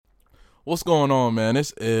What's going on, man?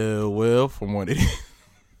 It's Will from 180.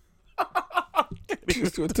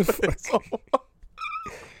 What the fuck?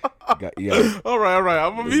 All right.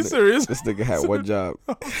 I'm gonna be serious. This nigga had one job.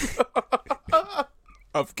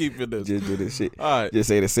 I'm keeping this. Just do this shit. All right. Just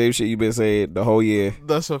say the same shit you been saying the whole year.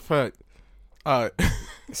 That's a fact. All right.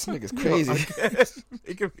 This nigga's crazy.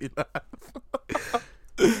 Making me laugh.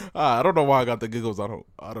 I don't know why I got the giggles. I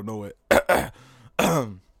don't know it.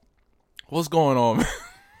 What's going on, man?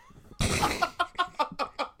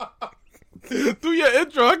 Do your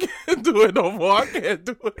intro. I can't do it no more. I can't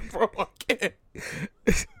do it, bro. I can't.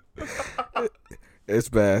 It's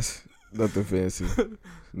bass. Nothing fancy.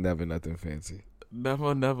 Never nothing fancy.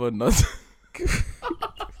 Never nothing.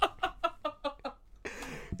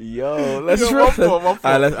 Yo, let's Yo, run. my fault.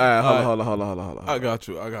 All right, hold on. I got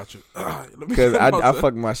you. All right, Because I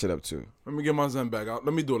fucked my shit up too. Let me get my Zen back out.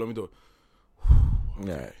 Let me do it. Okay. All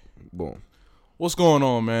right. Boom. What's going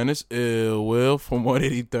on, man? It's Will from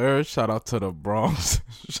 183rd. Shout out to the Bronx.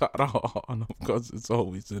 Shout out on them because it's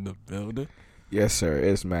always in the building. Yes, sir.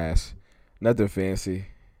 It's mass. Nothing fancy.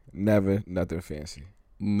 Never nothing fancy.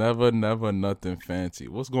 Never nothing fancy.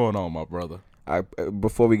 What's going on, my brother?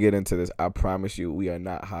 Before we get into this, I promise you we are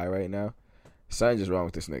not high right now. Something's just wrong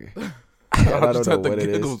with this nigga. I don't know what it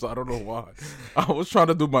is. I don't know why. I was trying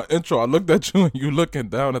to do my intro. I looked at you and you looking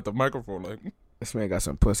down at the microphone like... This man got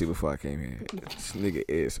some pussy before I came here. This nigga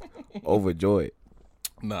is overjoyed.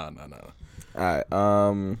 Nah. All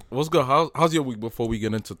right. What's good? How's your week before we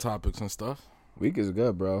get into topics and stuff? Week is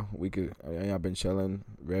good, bro. I've been chilling,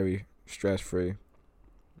 very stress free.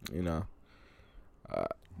 You know, I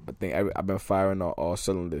think I've been firing on all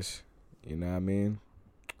cylinders. You know what I mean?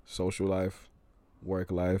 Social life,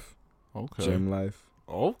 work life, gym life.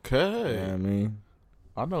 Okay. You know what I mean?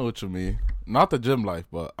 I know what you mean. Not the gym life,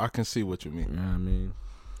 but I can see what you mean. You know what I mean?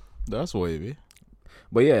 That's wavy.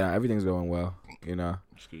 But yeah, everything's going well. You know.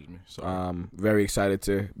 Excuse me. Sorry. Very excited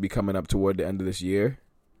to be coming up toward the end of this year.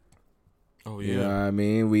 Oh yeah. You know what I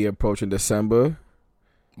mean? We approaching December.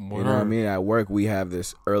 Word. You know what I mean? At work, we have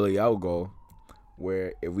this early out goal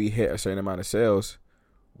where if we hit a certain amount of sales,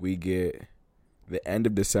 we get the end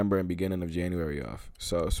of December and beginning of January off.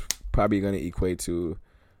 So it's probably going to equate to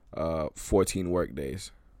 14 work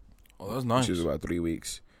days. Oh, that's nice. Which is about 3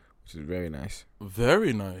 weeks, which is very nice.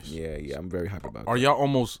 Very nice. Yeah, I'm very happy about that. Are y'all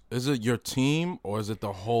almost, is it your team or is it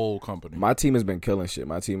the whole company? My team has been killing shit.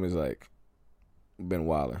 My team is like, been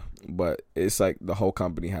wilding. But it's like the whole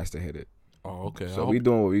company has to hit it. Oh, okay. So we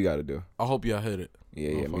doing what we got to do. I hope y'all hit it.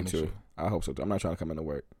 Yeah, me too. Shit. I hope so too. I'm not trying to come into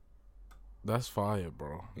work. That's fire,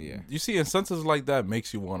 bro. Yeah. You see incentives like that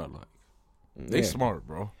makes you want to like, they smart,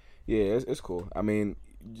 bro. Yeah, it's cool. I mean,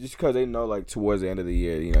 just because they know like towards the end of the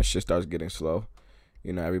year, you know, shit starts getting slow.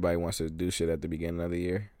 You know, everybody wants to do shit at the beginning of the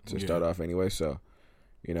year to start off anyway. So,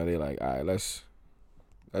 you know, they're like, all right, let's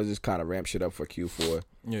just kind of ramp shit up for Q4.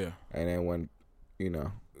 Yeah. And then when, you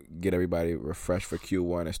know, get everybody refreshed for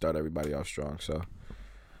Q1 and start everybody off strong. So,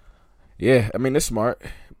 yeah, I mean, it's smart,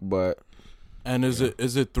 but... And is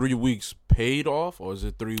it 3 weeks paid off or is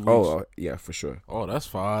it 3 weeks? Oh, yeah, for sure. Oh, that's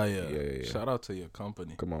fire. Yeah. Shout out to your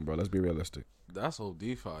company. Come on, bro. Let's be realistic. That's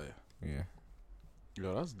OD fire. Yeah.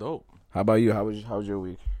 Yo, that's dope. How about you? How was your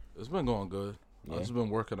week? It's been going good. Yeah. I've just been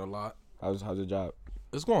working a lot. How's your job?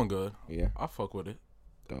 It's going good. Yeah. I fuck with it.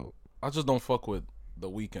 Dope. I just don't fuck with the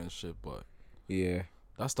weekend shit, but yeah,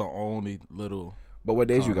 that's the only little. But what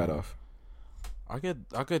days you got off? I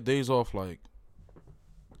get days off like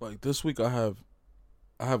this week. I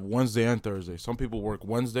have Wednesday and Thursday. Some people work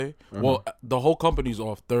Wednesday. Uh-huh. Well, the whole company's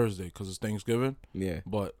off Thursday because it's Thanksgiving. Yeah.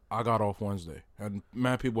 But I got off Wednesday, and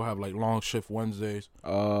mad people have like long shift Wednesdays.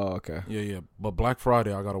 Oh, okay. Yeah. But Black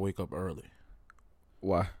Friday, I gotta wake up early.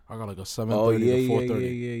 Why? I got like a 7:30 to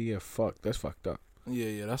 4:30. Yeah. Fuck, that's fucked up.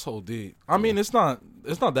 Yeah, that's OD. I mean, it's not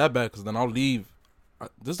that bad because then I'll leave.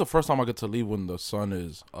 This is the first time I get to leave when the sun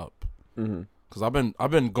is up. Mm-hmm. Cause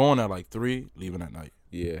I've been going at like 3, leaving at night.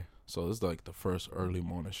 Yeah. So this is like the first early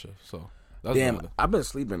morning shift. So that's damn, valid. I've been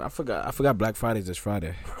sleeping. I forgot Black Friday's this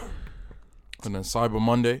Friday. And then Cyber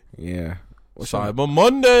Monday. Yeah. Cyber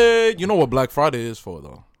Monday. You know what Black Friday is for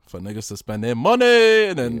though? For niggas to spend their money,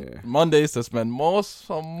 and then Mondays to spend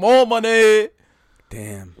some more money.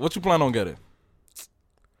 Damn. What you plan on getting?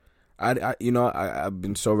 I've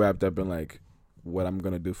been so wrapped up in like what I'm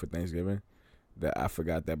gonna do for Thanksgiving that I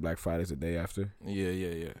forgot that Black Friday's the day after.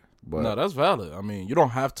 Yeah. But no, that's valid. I mean, you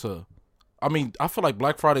don't have to. I mean, I feel like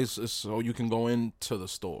Black Friday is so you can go into the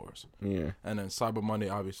stores. Yeah. And then Cyber Monday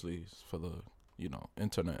obviously is for the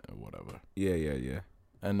internet or whatever. Yeah.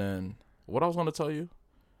 And then what I was gonna tell you,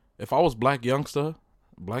 if I was Black Youngster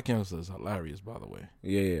is hilarious, by the way.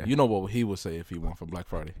 Yeah. You know what he would say if he went for Black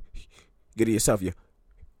Friday. Get it yourself, you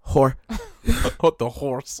whore. What the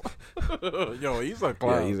horse? Yo, he's a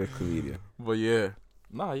clown. Yeah, he's a comedian. But yeah.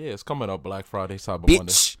 Nah, yeah, it's coming up Black Friday, Cyber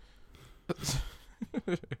Bitch.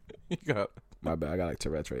 Monday. You got... My bad. I got like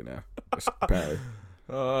Tourette's right now. Apparently.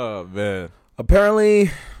 Oh, man.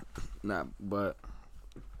 Apparently. Nah, but.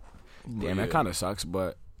 Damn, Yeah. that kind of sucks.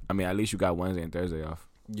 But, I mean, at least you got Wednesday and Thursday off.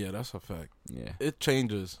 Yeah, that's a fact. Yeah. It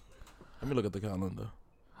changes. Let me look at the calendar.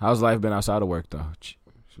 How's life been outside of work, though?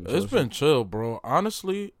 It's been chill, bro.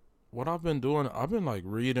 Honestly, what I've been doing, I've been like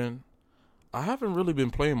reading. I haven't really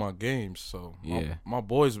been playing my games, so my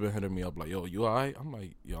boys been hitting me up like, yo, you alright? I'm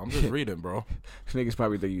like, yo, I'm just reading, bro. Niggas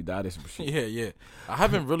probably think you died or some shit. Yeah. I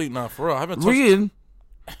haven't really, for real. I haven't touched. Reading?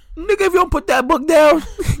 Nigga, if you don't put that book down,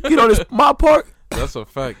 get on this my part. That's a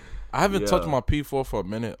fact. I haven't touched my P4 for a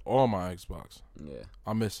minute or my Xbox. Yeah.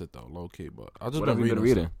 I miss it though, low key, but I just What been have you reading. been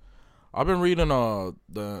reading? I've been reading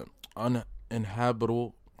the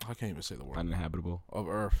Uninhabitable. I can't even say the word. Uninhabitable. Of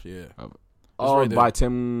Earth, yeah. Oh, right by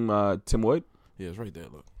Tim Wood? Yeah, it's right there,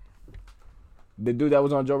 look. The dude that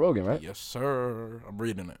was on Joe Rogan, right? Yes, sir. I'm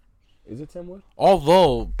reading it. Is it Tim Wood?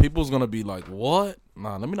 Although people's gonna be like, "What?"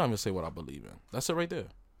 Nah, let me not even say what I believe in. That's it right there.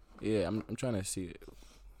 Yeah, I'm trying to see it.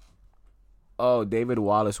 Oh, David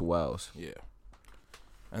Wallace Wells. Yeah.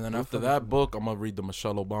 And then after that book, I'm gonna read the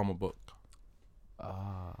Michelle Obama book.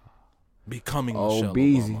 Becoming Michelle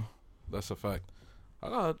Obama. That's a fact.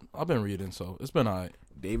 I've been reading, so it's been alright.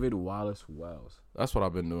 David Wallace Wells. That's what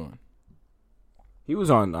I've been doing. He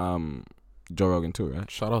was on Joe Rogan too,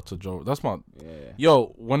 right? Shout out to Joe. That's my Yeah.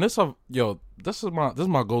 Yo, this is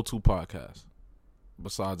my go-to podcast.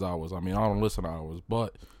 Besides ours, I mean, I don't listen to ours,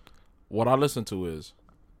 but what I listen to is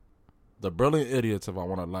The Brilliant Idiots. If I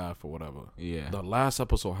want to laugh or whatever. Yeah. The last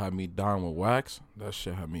episode had me dying with wax. That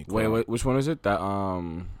shit had me crying. Wait, which one is it? That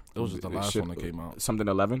It was just the last one that came out. Something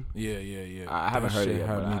 11. Yeah. I haven't heard it yet.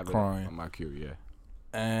 Had But I me have crying. it on my queue. Yeah.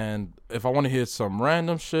 And if I want to hear some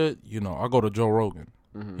random shit, I go to Joe Rogan.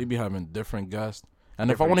 Mm-hmm. He be having different guests.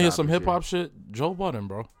 And if I want to hear some hip hop shit, Joe Budden,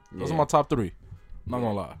 bro. Those are my top three. Not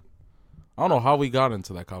gonna lie. I don't know how we got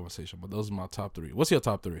into that conversation, but those are my top three. What's your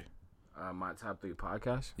top three? My top 3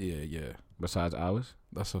 podcasts. Yeah. Besides ours.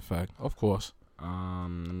 That's a fact. Of course. Let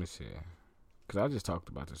me see. Cause I just talked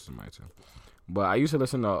about this to somebody too. But I used to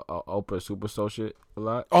listen to Oprah Super Soul shit a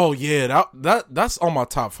lot. Oh yeah, that's on my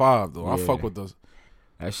top 5 though. I Yeah. fuck with those.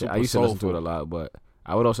 That shit, I used to listen to it a lot, but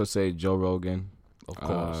I would also say Joe Rogan. Of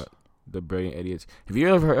course. The Brilliant Idiots. Have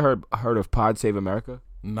you ever heard of Pod Save America?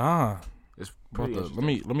 Nah. It's pretty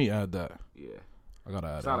interesting. Let me add that. Yeah. I gotta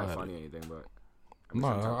add. It's not like funny or anything, but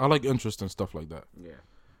Nah, I like interesting stuff like that. Yeah.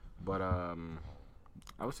 But I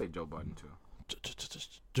would say Joe Budden too.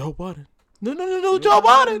 Joe Budden. No, Joe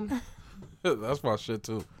Budden. That's my shit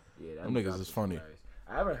too. Yeah, them niggas is funny. Hilarious.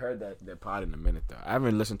 I haven't heard that pod in a minute though. I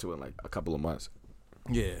haven't listened to it in like a couple of months.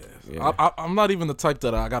 Yeah. Yeah. I'm not even the type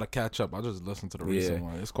that I gotta catch up. I just listen to the recent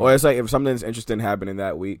one. It's cool. Or it's like if something's interesting happening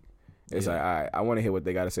that week, it's like I want to hear what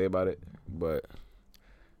they got to say about it, but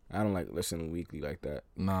I don't like listening weekly like that.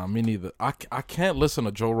 Nah, me neither. I can't listen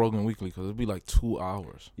to Joe Rogan weekly because it'd be like 2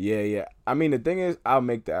 hours. Yeah. I mean, the thing is, I'll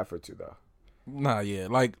make the effort to though. Nah, yeah,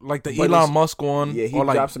 like the But Elon Musk one. Yeah, he or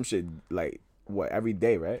like, drops some shit like every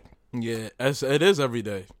day, right? Yeah, it is every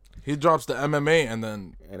day. He drops the MMA and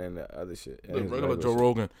then the other shit. The regular Joe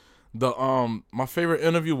Rogan. The my favorite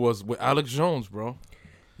interview was with Alex Jones, bro.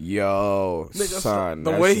 Yo, son,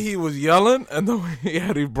 the way he was yelling and the way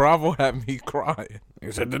Eddie Bravo had me crying.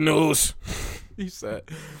 He said the news. He said,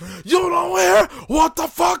 "You don't hear? What the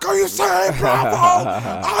fuck are you saying, Bravo?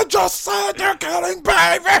 I just said they're killing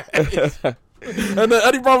babies." And then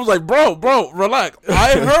Eddie Bravo was like, bro, relax.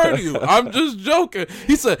 I heard you. I'm just joking.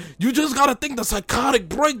 He said, you just got to think the psychotic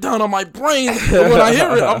breakdown of my brain when I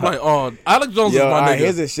hear it. I'm like, oh, Alex Jones is my nigga.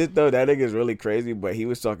 Here's the shit, though. That nigga's really crazy, but he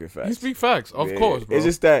was talking facts. He speak facts, of course, bro. It's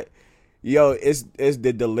just that, it's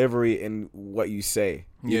the delivery and what you say.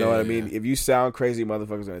 You know what I mean? If you sound crazy,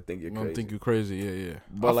 motherfuckers going to think you're crazy. Don't think you're crazy, yeah.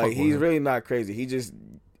 But, like, he's really not crazy. He just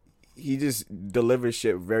delivers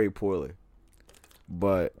shit very poorly.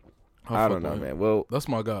 But I don't know, man. Well, that's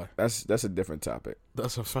my guy. That's a different topic.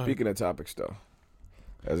 That's a fact. Speaking of topics, though,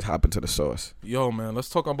 let's hop into the source. Yo, man, let's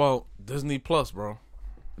talk about Disney Plus, bro.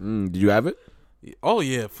 Did you have it? Oh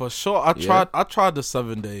yeah, for sure. I tried the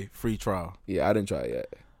 7-day free trial. Yeah, I didn't try it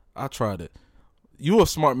yet. I tried it. You a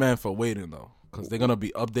smart man for waiting though, because they're gonna be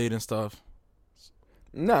updating stuff.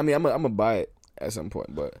 No, I mean I'm gonna buy it at some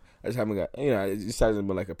point, but I just haven't got. It just hasn't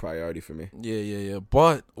been like a priority for me. Yeah.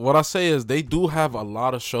 But what I say is they do have a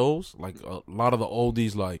lot of shows, like a lot of the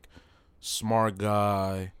oldies, like Smart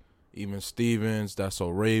Guy Even Stevens, That's So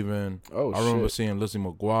Raven. Oh, I remember shit. seeing Lizzie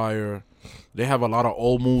McGuire. They have a lot of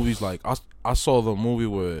old movies. Like I saw the movie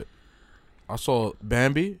with I saw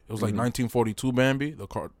Bambi. It was like 1942 Bambi, the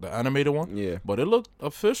animated one. Yeah. But it looked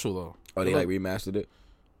official though. Oh, they like remastered it?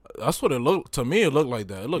 That's what it looked to me. It looked like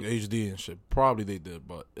that. It looked HD and shit. Probably they did,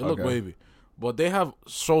 but it looked wavy. But they have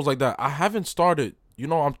shows like that. I haven't started. You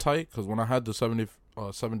know, I'm tight because when I had the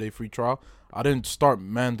 7-day free trial, I didn't start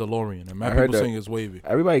Mandalorian, and mad people saying it's wavy.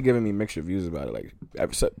 Everybody giving me mixed reviews about it. Like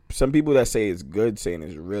some people that say it's good, saying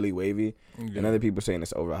it's really wavy, and other people saying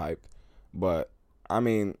it's overhyped. But I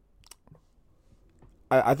mean,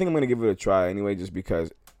 I think I'm gonna give it a try anyway, just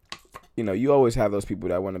because, you know, you always have those people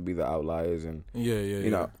that want to be the outliers, and you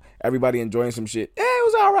know, everybody enjoying some shit. It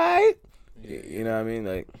was all right. You know what I mean?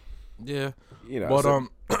 Like, yeah, you know.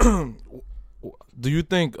 But do you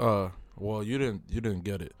think? Well, you didn't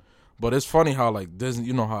get it. But it's funny how, like, Disney,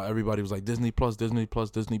 you know how everybody was like, Disney Plus, Disney Plus,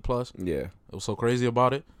 Disney Plus? Yeah. It was so crazy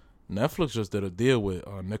about it. Netflix just did a deal with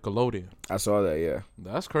Nickelodeon. I saw that, yeah.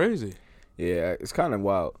 That's crazy. Yeah, it's kind of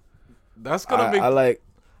wild. That's going to be... I like,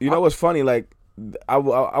 you know what's funny? Like, I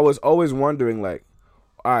was always wondering, like,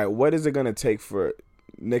 all right, what is it going to take for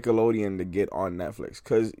Nickelodeon to get on Netflix?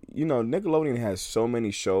 Because, you know, Nickelodeon has so many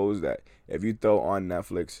shows that if you throw on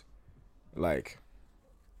Netflix, like...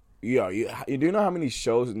 Yeah, you do know how many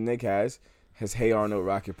shows Nick has? Has Hey Arnold,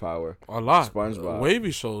 Rocket Power, a lot, SpongeBob,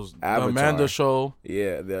 wavy shows, Avatar, the Amanda Show,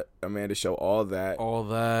 the Amanda Show, all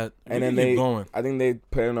that, and then they going. I think they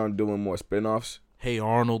plan on doing more spinoffs. Hey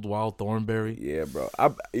Arnold, Wild Thornberry, yeah, bro,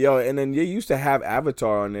 and then they used to have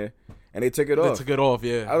Avatar on there, and they took it off. They took it off,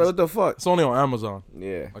 yeah. I was like, what the fuck? It's only on Amazon.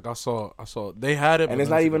 Yeah, like I saw they had it, and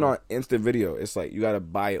it's not even on instant video. It's like you gotta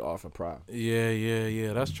buy it off of Prime.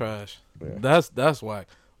 Yeah. That's trash. Yeah. That's whack.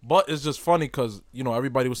 But it's just funny because, you know,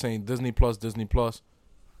 everybody was saying Disney Plus.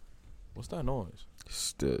 What's that noise?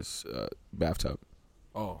 It's this bathtub.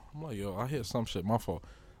 Oh, I'm like, yo, I hear some shit. My fault.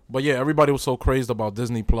 But yeah, everybody was so crazed about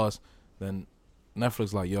Disney Plus. Then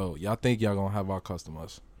Netflix like, yo, y'all think y'all gonna have our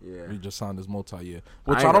customers? Yeah. We just signed this multi-year,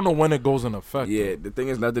 which I don't know when it goes in effect. Yeah, the thing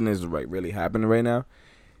is, nothing is like really happening right now,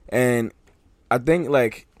 and I think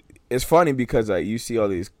like it's funny because like you see all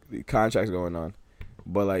these contracts going on.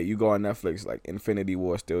 But, like, you go on Netflix, like, Infinity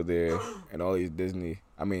War still there, and all these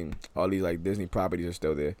all these, like, Disney properties are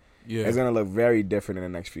still there. Yeah. It's going to look very different in the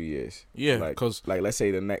next few years. Yeah, like, let's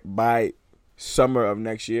say by summer of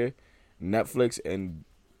next year, Netflix and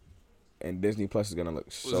Disney Plus is going to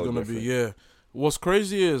look so different. It's going to be, yeah. What's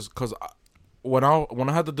crazy is, because when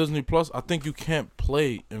I had the Disney Plus, I think you can't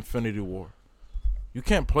play Infinity War. You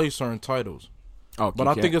can't play certain titles. Oh, but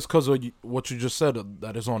I think it's because of what you just said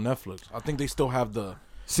that is on Netflix. I think they still have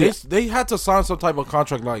they had to sign some type of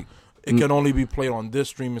contract like it can only be played on this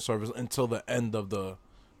streaming service until the end of the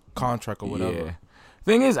contract or whatever. Yeah.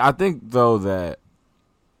 Thing is, I think though that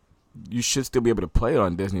you should still be able to play it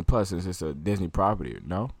on Disney Plus since it's a Disney property.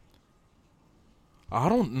 No,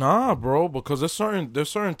 bro, because there's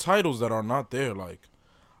certain titles that are not there. Like,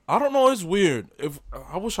 I don't know, it's weird. If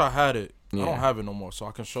I wish I had it. Yeah. I don't have it no more, so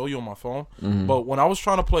I can show you on my phone. Mm-hmm. But when I was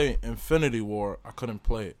trying to play Infinity War, I couldn't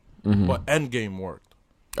play it. Mm-hmm. But Endgame worked.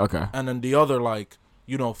 Okay. And then the other, like,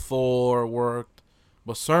 you know, Thor worked.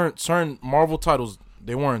 But certain Marvel titles,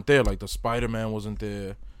 they weren't there. Like, the Spider-Man wasn't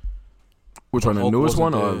there. Which one, the newest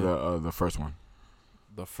one or the first one?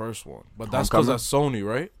 The first one. But that's because that's Sony,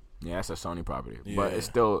 right? Yeah, that's a Sony property. Yeah. But it's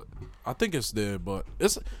still... I think it's there, but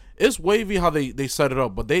it's wavy how they set it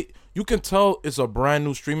up. But you can tell it's a brand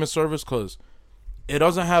new streaming service because it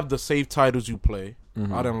doesn't have the save titles you play.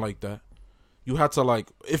 Mm-hmm. I didn't like that. You had to, like,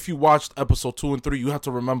 if you watched episode 2 and 3, you have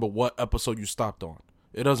to remember what episode you stopped on.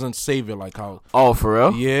 It doesn't save it like how... Oh, for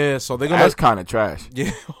real? Yeah, so they're gonna... That's kind of trash.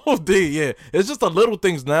 Yeah, yeah. It's just the little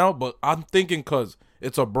things now, but I'm thinking because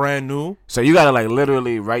it's a brand new... So you gotta, like,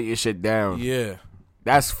 literally write your shit down. Yeah.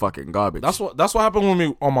 That's fucking garbage. That's what happened with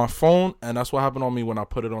me on my phone, and that's what happened on me when I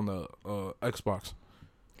put it on the Xbox.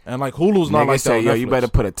 And, like, Hulu's not like that on Netflix. You better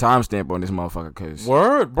put a timestamp on this motherfucker, cause...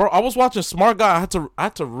 Word, bro. I was watching Smart Guy. I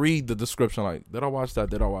had to read the description, like, did I watch that?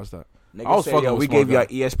 Niggas I was fucking with we gave y'all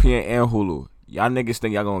ESPN and Hulu. Y'all niggas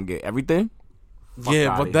think y'all gonna get everything?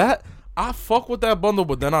 Yeah, but I fuck with that bundle,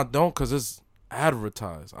 but then I don't because it's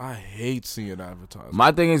advertised. I hate seeing advertised.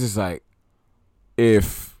 My thing is, it's like,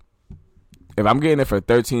 if I'm getting it for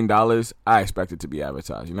 $13, I expect it to be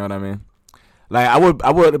advertised. You know what I mean? Like,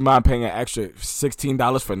 I wouldn't mind paying an extra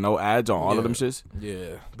 $16 for no ads on all of them shits.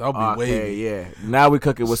 Yeah, that'll be wavy. Yeah. Now we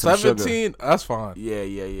cook it with some sugar. 17, that's fine.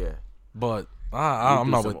 Yeah. But I'm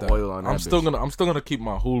not with that. I'm still gonna keep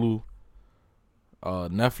my Hulu.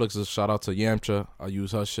 Netflix is shout out to Yamcha. I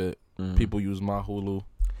use her shit. People use my Hulu.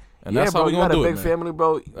 And that's how we gonna do it, man. You got a big family,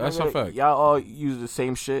 bro. That's a fact. Y'all all use the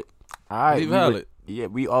same shit. All right,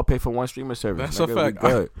 we all pay for one streaming service. That's a fact.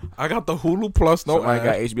 Good. I got the Hulu Plus. No, I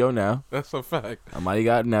got HBO now. That's a fact. Somebody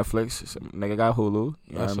got Netflix. Some nigga got Hulu.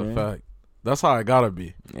 That's a fact. That's how I gotta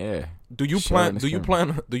be. Yeah. Do you plan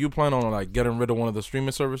on like getting rid of one of the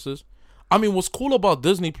streaming services? I mean, what's cool about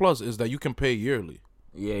Disney Plus is that you can pay yearly.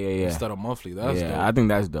 Yeah. Instead of monthly. That's dope. I think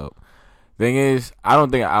that's dope. Thing is, I don't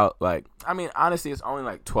think honestly, it's only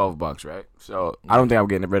like $12, right? So I don't think I'm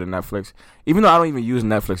getting rid of Netflix, even though I don't even use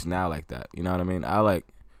Netflix now like that. You know what I mean? I like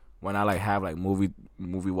when I like have like movie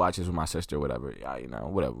watches with my sister or whatever. Yeah,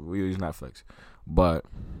 whatever. We use Netflix, but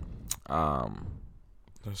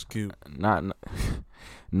that's cute. I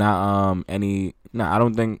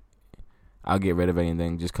don't think I'll get rid of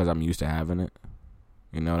anything just because I'm used to having it.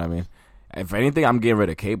 You know what I mean? If anything, I'm getting rid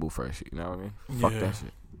of cable first. You know what I mean? Fuck that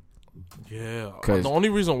shit. Yeah, the only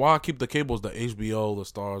reason why I keep the cable is the HBO, the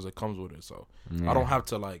stars that comes with it. So I don't have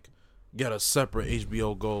to like get a separate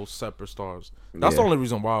HBO Go, separate stars. That's the only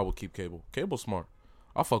reason why I would keep cable. Cable's smart.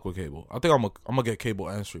 I fuck with cable. I think I'm gonna get cable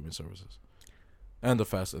and streaming services and the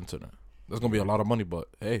fast internet. That's gonna be a lot of money, but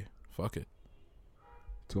hey, fuck it.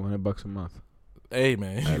 $200 a month. Hey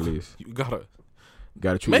man, at least you gotta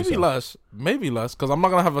treat maybe yourself. maybe less, because I'm not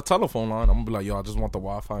gonna have a telephone line. I'm gonna be like, yo, I just want the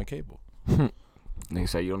Wi-Fi and cable. Nigga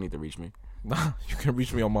say you don't need to reach me. Nah, you can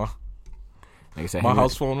reach me on my my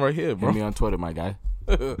house phone right here, bro. Hit me on Twitter, my guy.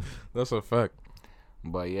 That's a fact.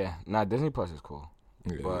 But yeah, Disney Plus is cool.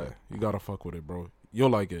 Yeah, but you gotta fuck with it, bro.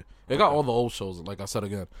 You'll like it. They got all the old shows. Like I said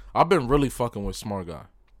again, I've been really fucking with Smart Guy.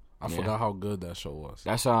 I forgot how good that show was.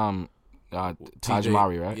 That's Taj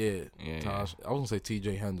Mari, right? Yeah. Taj. I was gonna say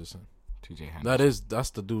T.J. Henderson. T.J. Henderson.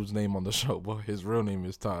 That's the dude's name on the show, but his real name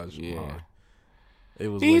is Taj. Yeah.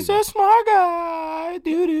 He's a smart guy. I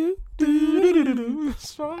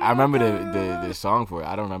remember the song for it.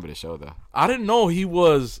 I don't remember the show though. I didn't know he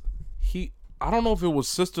was I don't know if it was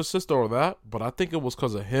sister or that, but I think it was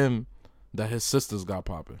because of him that his sisters got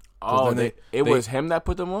popping. Oh, it was him that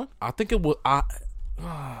put them on? I think it was.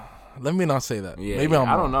 Let me not say that. Yeah, maybe I'm wrong.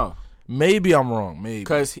 I don't know. Maybe I'm wrong. Maybe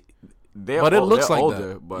because it looks like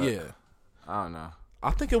older, that. But yeah, I don't know. I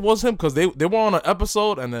think it was him because they were on an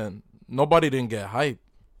episode and then nobody didn't get hype.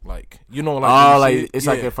 Like it's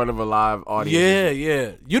like in front of a live audience.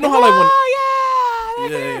 Yeah. You know how like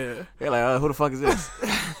when yeah. They're like, who the fuck is this?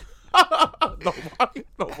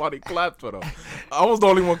 Nobody clapped for them. I was the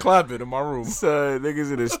only one clapping in my room. So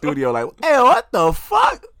niggas in the studio like, hey, what the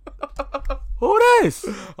fuck? Who this?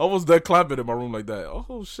 I was there clapping in my room like that.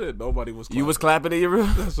 Oh shit, nobody was clapping. You was clapping in your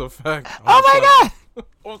room? That's a fact. Oh my god.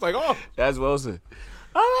 I was like, oh. That's Wilson.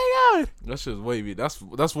 Oh my god. That shit's wavy. That's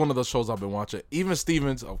one of the shows I've been watching. Even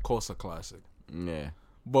Stevens, of course, a classic. Yeah.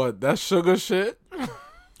 But that sugar shit.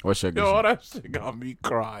 What sugar shit? Yo, that shit got me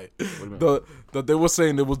crying. That they were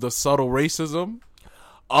saying it was the subtle racism.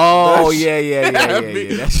 Oh, yeah.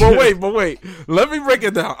 But wait. Let me break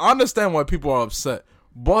it down. I understand why people are upset.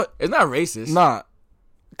 But it's not racist. Nah.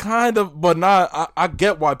 Kind of, but not. I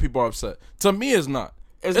get why people are upset. To me, it's not.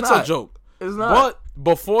 It's not a joke. It's not. But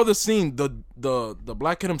before the scene, the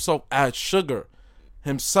black kid himself adds sugar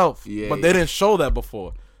himself. Yeah, but they didn't show that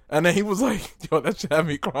before. And then he was like, yo, that shit had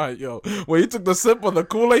me crying, yo. When he took the sip of the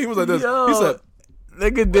Kool-Aid, he was like this. Yo, he said,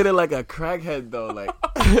 nigga did it like a crackhead, though. Like,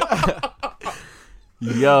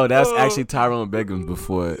 yo, that's actually Tyrone Biggums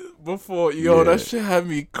before. That shit had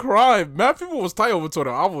me crying. Man, people was tight over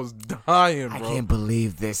Twitter. I was dying, bro. I can't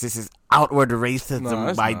believe this. This is outward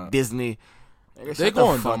racism by Disney. They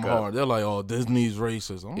going dumb hard. They're like, oh, Disney's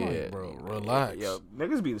racist. I'm like, bro, relax. Yo,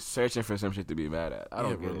 niggas be searching for some shit to be mad at. I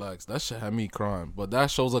don't get relax. That shit had me crying. But that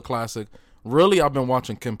show's a classic. Really, I've been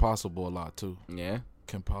watching Kim Possible a lot, too. Yeah?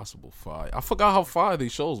 Kim Possible, fire. I forgot how fire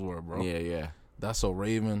these shows were, bro. Yeah. That's so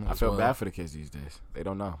Raven. I feel bad for the kids these days. They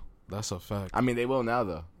don't know. That's a fact. I mean, they will now,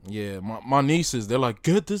 though. Yeah, my nieces, they're like,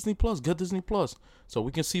 get Disney Plus. So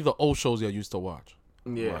we can see the old shows y'all used to watch.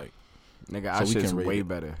 Yeah. Like, nigga, our shit's way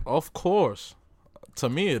better. Of course. To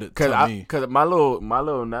me, because my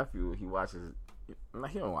little nephew, he watches.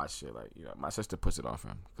 He don't watch shit like my sister puts it on for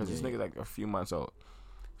him because this nigga like a few months old.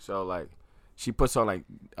 So like, she puts on like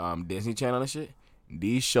Disney Channel and shit.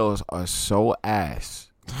 These shows are so ass.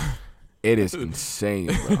 It is insane,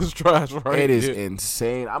 bro. It's trash, right? It is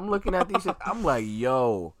insane. I'm looking at these shit. I'm like,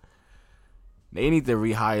 yo, they need to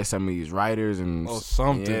rehire some of these writers and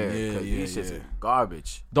something. Yeah, these shits are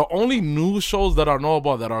garbage. The only new shows that I know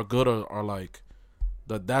about that are good are like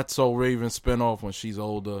the That's So Raven spinoff when she's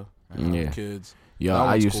older and have kids. Yo,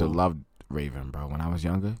 I used to love Raven, bro. When I was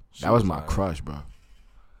younger, that was my crush, bro.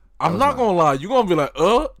 I'm not gonna lie. You're gonna be like,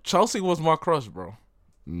 Chelsea was my crush, bro.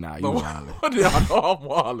 Nah, you No, wildin'. yeah, I know I'm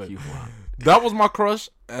wildin'. You wildin'. That was my crush,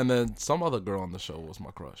 and then some other girl on the show was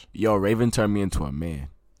my crush. Yo, Raven turned me into a man.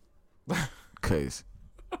 Cause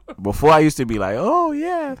before I used to be like, oh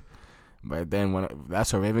yeah, but then when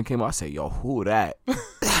that's when Raven came out, I said, yo, who that?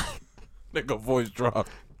 Nigga voice dropped.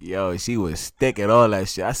 Yo, she was thick and all that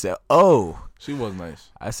shit. I said, oh. She was nice.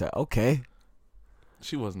 I said, okay.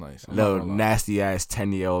 She was nice. Little nasty ass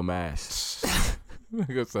 10-year-old mask.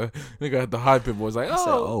 Nigga had the high pitch voice like, I said,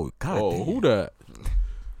 oh, God damn. Who that?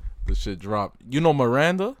 The shit dropped. You know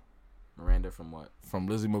Miranda? Miranda from what? From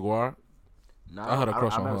Lizzie McGuire? Nah, I had a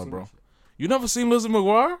crush on her, bro. You never seen Lizzie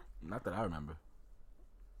McGuire? Not that I remember.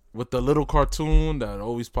 With the little cartoon that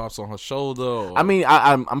always pops on her shoulder. Or... I mean,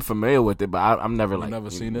 I'm familiar with it, but I'm never like. You never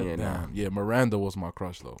seen it? Yeah, nah. Yeah, Miranda was my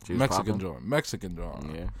crush though. Mexican joint.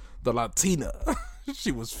 Yeah. The Latina.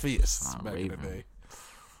 She was fierce back Raven. in the day.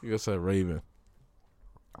 You said Raven.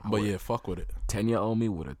 But yeah, fuck with it. 10-year-old me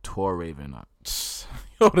would have tore Raven up.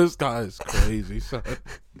 Yo, this guy is crazy, son.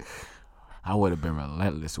 I would have been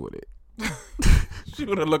relentless with it. She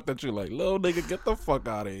would have looked at you like, little nigga, get the fuck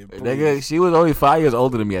out of here, please. Nigga, she was only 5 years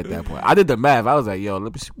older than me at that point. I did the math. I was like, yo,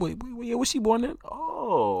 let me see. Wait, was she born in?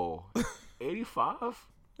 Oh, 85?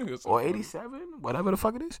 Or 87? Whatever the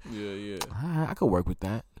fuck it is. Yeah. I could work with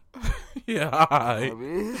that. Yeah, alright.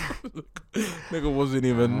 Nigga wasn't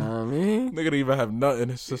even. Nigga didn't even have nothing in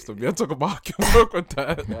his system. Yeah, talk about I can work with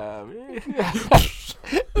that.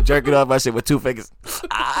 Jerking off my shit with 2 fingers.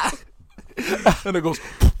 And it goes.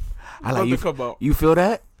 I like you feel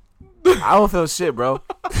that? I don't feel shit, bro.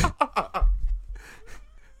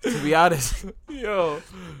 To be honest. Yo,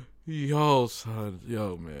 son.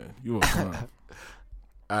 Yo, man. You a son.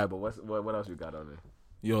 All right, but what else you got on there?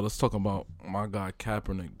 Yo, let's talk about my guy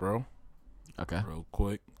Kaepernick, bro. Okay. Real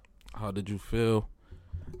quick. How did you feel?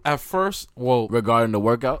 At first, well... Regarding the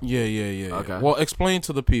workout? Yeah. Okay. Well, explain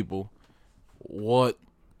to the people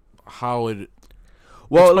how it...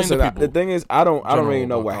 Well, listen, the thing is, I don't really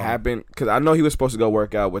know what happened, because I know he was supposed to go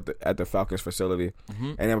work out at the Falcons facility,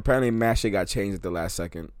 and then apparently mad shit got changed at the last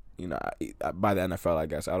second, by the NFL, I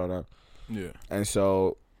guess. I don't know. Yeah. And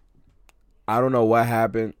so, I don't know what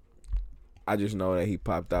happened. I just know that he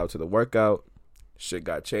popped out to the workout. Shit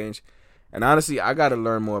got changed. And honestly, I got to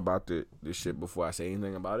learn more about this shit before I say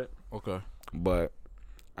anything about it. Okay. But,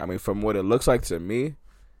 I mean, from what it looks like to me,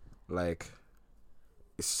 like,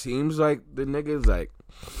 it seems like the niggas, like,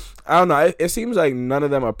 I don't know. It seems like none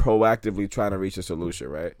of them are proactively trying to reach a solution,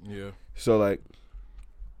 right? Yeah. So, like,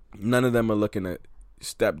 none of them are looking to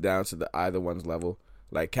step down to the either one's level.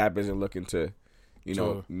 Like, Cap isn't looking to,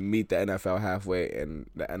 meet the NFL halfway, and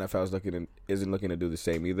the NFL isn't looking to do the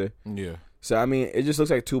same either. Yeah. So, I mean, it just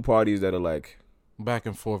looks like two parties that are, like... back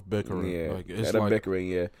and forth bickering. Yeah, like, it's that are bickering,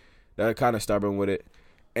 yeah. That are kind of stubborn with it.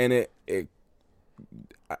 And it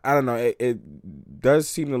I don't know, it does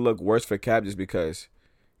seem to look worse for Cap just because,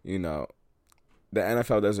 the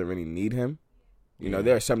NFL doesn't really need him.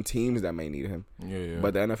 There are some teams that may need him. Yeah.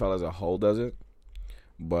 But the NFL as a whole doesn't.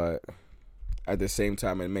 But at the same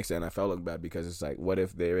time, it makes the NFL look bad because it's like, what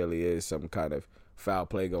if there really is some kind of foul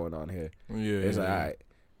play going on here? Yeah. It's like, all right,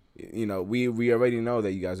 we already know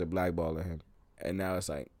that you guys are blackballing him. And now it's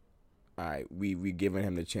like, all right, we giving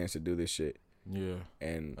him the chance to do this shit. Yeah.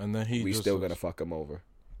 And then we still gonna fuck him over.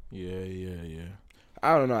 Yeah.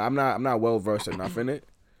 I don't know. I'm not well versed enough in it.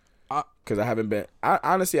 Because I haven't been.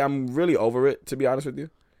 Honestly, I'm really over it, to be honest with you.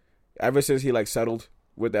 Ever since he settled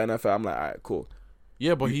with the NFL, I'm like, all right, cool.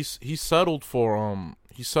 Yeah, but he settled for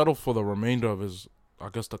the remainder of his, I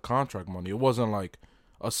guess, the contract money. It wasn't like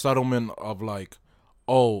a settlement of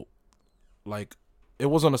it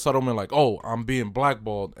wasn't a settlement like, oh, I'm being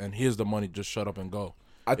blackballed and here's the money, just shut up and go.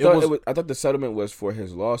 I thought the settlement was for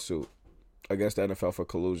his lawsuit against the NFL for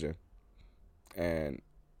collusion, and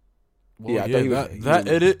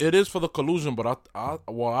it is for the collusion. But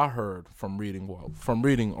I heard from reading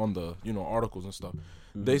on the articles and stuff,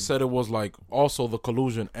 they said it was like also the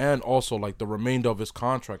collusion and also like the remainder of his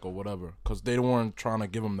contract or whatever, because they weren't trying to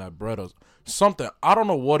give him that bread or something. I don't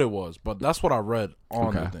know what it was, but that's what I read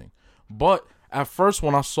on the thing. But at first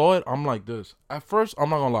when I saw it, I'm like this. At first,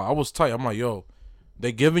 I'm not gonna lie, I was tight. I'm like, yo.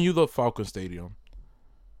 They giving you the Falcon Stadium.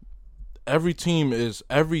 Every team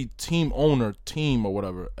owner, team or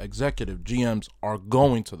whatever, executive, GMs are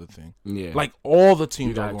going to the thing. Yeah. Like all the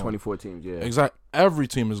teams are going. 24 teams, yeah. Exactly. Every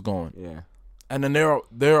team is going. Yeah. And then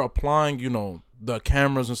they're applying, the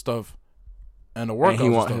cameras and stuff and the workouts. And he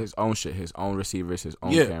wants his own shit, his own receivers, his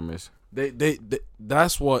own cameras. They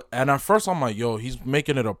that's what, and at first I'm like, yo, he's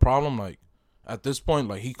making it a problem. Like at this point,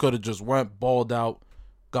 like he could have just went balled out,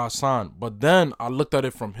 got signed. But then I looked at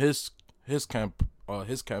it from his camp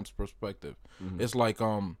his camp's perspective. Mm-hmm. It's like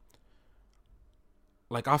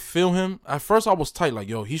I feel him. At first, I was tight. Like,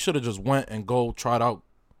 yo, he should have just went and tried out,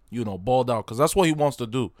 balled out, because that's what he wants to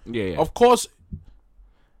do. Yeah. Of course,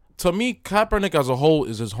 to me, Kaepernick as a whole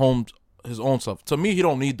is his own stuff. To me, he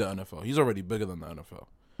don't need the NFL. He's already bigger than the NFL.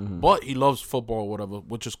 Mm-hmm. But he loves football or whatever,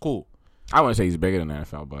 which is cool. I wouldn't say he's bigger than the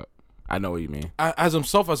NFL, but I know what you mean. As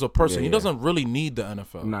himself, as a person, he doesn't really need the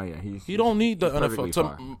NFL. No, yeah, he don't need the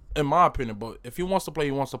NFL, in my opinion. But if he wants to play,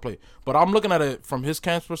 he wants to play. But I'm looking at it from his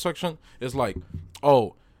camp's perspective. It's like,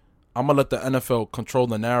 oh, I'm gonna let the NFL control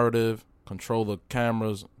the narrative, control the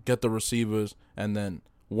cameras, get the receivers, and then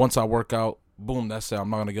once I work out, boom, that's it. I'm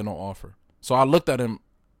not gonna get no offer. So I looked at him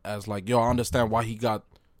as like, yo, I understand why he got,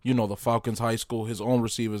 the Falcons high school, his own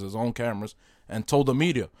receivers, his own cameras, and told the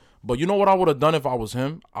media. But you know what I would have done if I was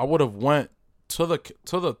him? I would have went to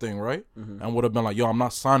the thing, right? Mm-hmm. And would have been like, yo, I'm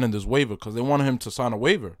not signing this waiver, because they wanted him to sign a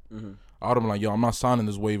waiver. Mm-hmm. I would have been like, yo, I'm not signing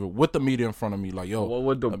this waiver with the media in front of me. Like, yo. What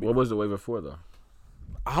was the waiver for, though?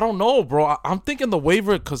 I don't know, bro. I'm thinking the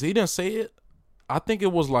waiver, because he didn't say it. I think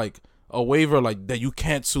it was like a waiver like that you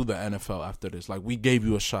can't sue the NFL after this. Like, we gave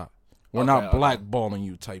you a shot. We're not blackballing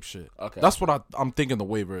you type shit. Okay. That's what I'm thinking the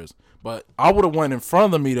waiver is. But I would have went in front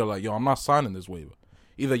of the media like, yo, I'm not signing this waiver.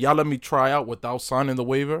 Either y'all let me try out without signing the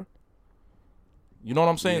waiver. You know what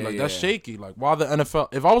I'm saying? That's shaky. Like, why the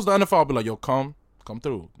NFL? If I was the NFL, I'd be like, yo, come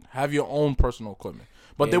through. Have your own personal equipment.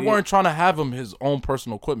 But they weren't trying to have him his own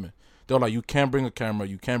personal equipment. They're like, you can't bring a camera.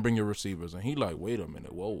 You can't bring your receivers. And he like, wait a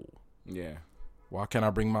minute. Whoa. Yeah. Why can't I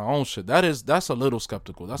bring my own shit? That's a little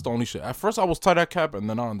skeptical. That's the only shit. At first, I was tight at cap, and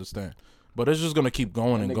then I understand. But it's just going to keep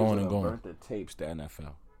going and going and going. Burnt the tapes to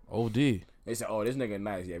NFL. OD. They said, oh, this nigga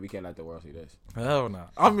nice. Yeah, we can't let the world see this. Hell no.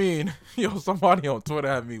 I mean, somebody on Twitter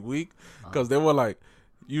had me weak because they were like,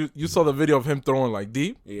 you saw the video of him throwing like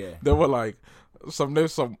deep? Yeah. They were like,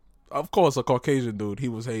 of course, a Caucasian dude. He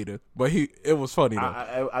was hated, but it was funny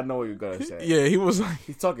though. I know what you're gonna say. Yeah, he was like,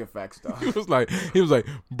 he's talking facts though. He was like,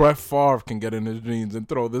 Brett Favre can get in his jeans and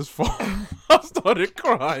throw this far. I started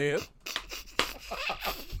crying.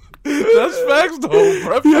 That's facts though.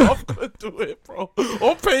 Brett Favre could do it, bro.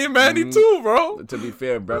 Or Peyton Manning too, bro. To be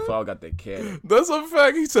fair, Brett Favre got the cannon. That's a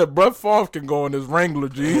fact. He said Brett Favre can go in his Wrangler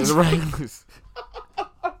jeans. Wranglers.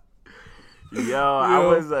 Yo, I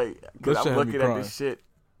was like, because I'm looking at this shit.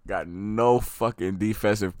 Got no fucking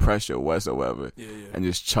defensive pressure whatsoever. Yeah. And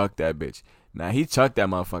just chucked that bitch. Now, he chucked that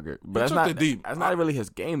motherfucker. But that's not really his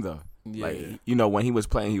game, though. Yeah. Like, when he was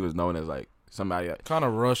playing, he was known as, like, somebody. Kind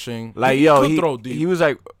of rushing. Like, he was,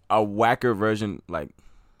 like, a whacker version, like,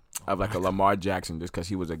 of, like, a Lamar Jackson just because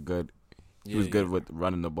he was good with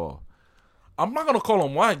running the ball. I'm not going to call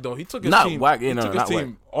him whack, though. He took his team. Whack, he took his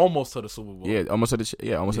team almost to the Super Bowl. Yeah, almost to the shit.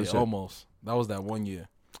 Almost. That was that 1 year.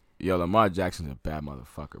 Yo, Lamar Jackson's a bad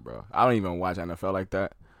motherfucker, bro. I don't even watch NFL like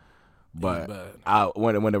that. But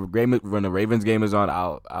when the Ravens game is on,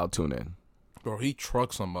 I'll tune in. Bro, he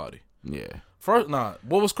trucked somebody. Yeah.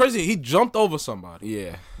 What was crazy, he jumped over somebody.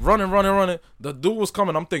 Yeah. Running. The dude was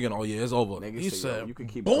coming. I'm thinking, oh, yeah, it's over. Nigga he said, you can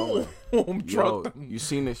keep boom. Going. Yo, you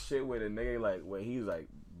seen this shit where the nigga, like, where he's, like,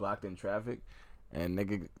 blocked in traffic, and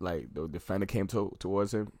nigga, like, the defender came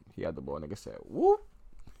towards him. He had the ball. Nigga said, whoop.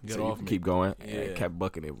 Get so off you can me. keep going and kept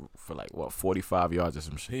bucking it for like 45 yards or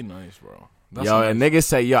some shit. He nice, bro. And niggas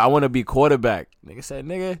say, yo, I want to be quarterback. Nigga said,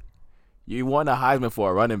 nigga, you won a Heisman for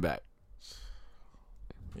a running back.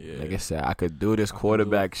 Yeah. Nigga said, I could do this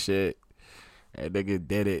quarterback shit. And nigga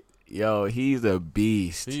did it. Yo, he's a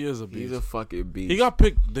beast. He is a beast. He's a fucking beast. He got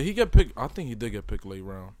picked. Did he get picked? I think he did get picked late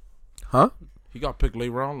round. Huh? He got picked late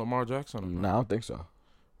round, Lamar Jackson? No, I don't think so.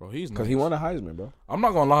 Bro, he's nice. Because he won a Heisman, bro. I'm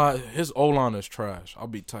not going to lie. His O-line is trash. I'll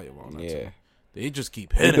be tight about that. Yeah. They just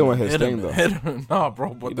keep hitting him. He's doing his thing, though. Nah,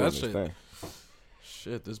 bro, but that shit.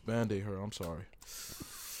 Shit, this Band-Aid hurt. I'm sorry.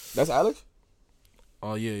 That's Alex?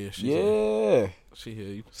 Oh, yeah. She's here. She here.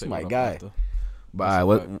 You can say my guy.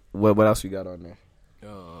 But what else we got on there?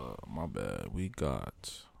 My bad. We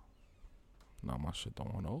got... Nah, my shit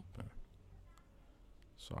don't want to open.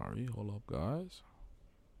 Sorry. Hold up, guys.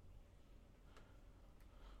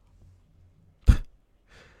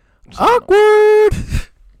 Awkward.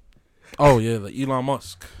 Oh yeah, the Elon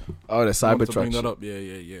Musk. Oh, the Cybertruck. Bring that up.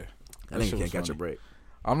 Yeah. I think you can't catch a break.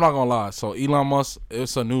 I'm not gonna lie. So Elon Musk,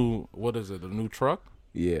 it's a new. What is it? A new truck?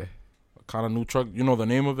 Yeah. A kind of new truck. You know the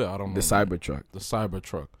name of it? I don't know. The Cybertruck. The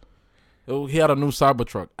Cybertruck. He had a new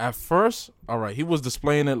Cybertruck. At first, all right, he was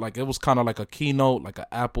displaying it like it was kind of like a keynote, like an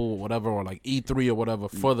Apple, whatever, or like E3 or whatever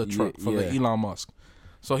for the truck for the Elon Musk.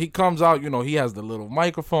 So he comes out, he has the little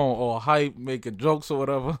microphone, all hype, making jokes or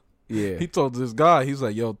whatever. Yeah. He told this guy, he's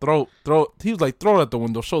like, yo, throw. He was like, throw it at the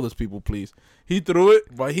window. Show this people, please. He threw it,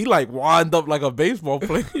 but he like wind up like a baseball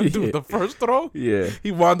player. Dude, the first throw,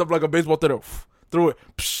 he wound up like a baseball player. Threw it.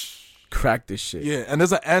 Psh. Cracked this shit. Yeah, and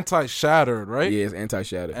it's an anti-shattered, right? Yeah, it's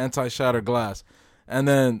anti-shattered. Anti-shattered glass. And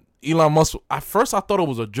then Elon Musk, at first I thought it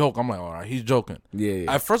was a joke. I'm like, all right, he's joking.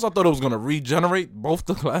 Yeah. At first I thought it was going to regenerate both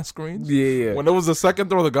the glass screens. Yeah. When it was the second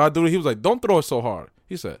throw, the guy did it, he was like, don't throw it so hard.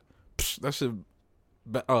 He said, psh, that shit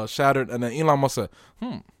shattered. And then Elon Musk said,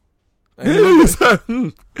 And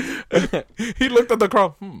he looked at the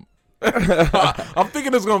crowd, I'm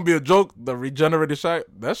thinking it's gonna be a joke. The regenerated shot,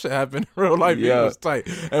 that shit happened in real life. Yeah. It was tight.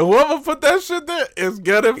 And whoever put that shit there is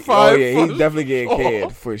getting fired. Oh yeah, he's definitely getting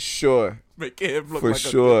canned for sure. Making him look for like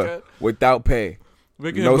sure, without pay.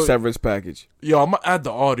 No severance package. Yo, I'm gonna add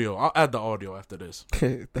the audio. I'll add the audio after this.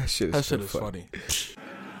 That shit is funny.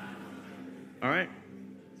 All right,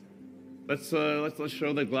 let's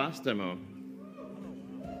show the glass demo.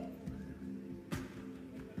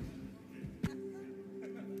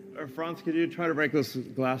 Franz, could you try to break this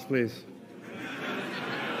glass, please?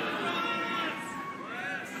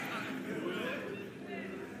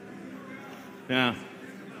 Yeah.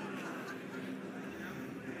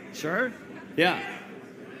 Sure? Yeah.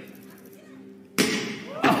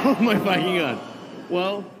 Oh my fucking God.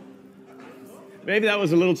 Well, maybe that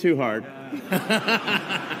was a little too hard.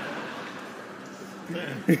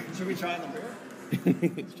 Should we try on the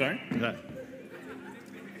beer? Sorry? Okay.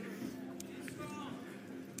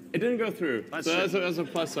 It didn't go through. So that's a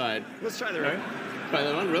plus side. Let's try the right. Try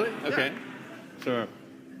that one? Really? Okay. Yeah. Sure.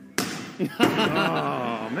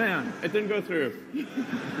 Oh, man. It didn't go through.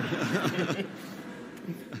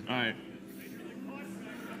 All right.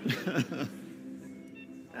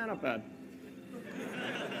 Not bad.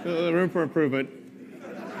 Room for improvement.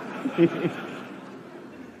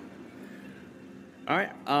 All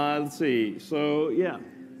right. Let's see. So, yeah.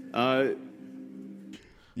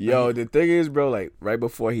 Yo, the thing is, bro, like, right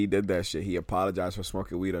before he did that shit, he apologized for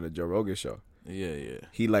smoking weed on the Joe Rogan show. Yeah.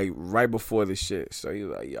 He, like, right before the shit. So he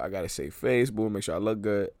was like, yo, I gotta save face, boom, make sure I look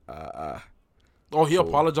good. Oh, he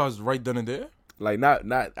apologized right then and there? Like, not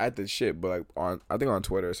at the shit, but, like, I think on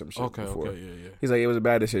Twitter or some shit before. Okay, yeah. He's like, it was a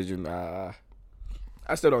bad decision. I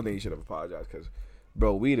still don't think he should have apologized because,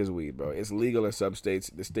 bro, weed is weed, bro. It's legal in some states.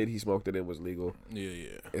 The state he smoked it in was legal.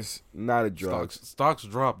 Yeah. It's not a drug. Stocks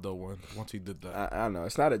dropped, though, once he did that. I don't know.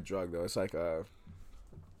 It's not a drug, though. It's like I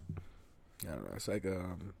don't know. It's like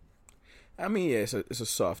I mean, yeah, it's a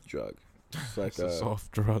soft drug. It's like a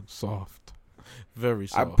soft drug, soft. Very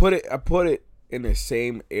soft. I put it in the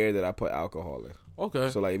same air that I put alcohol in. Okay.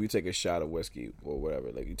 So, like, if you take a shot of whiskey or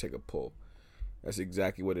whatever, like, you take a pull. That's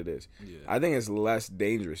exactly what it is. Yeah. I think it's less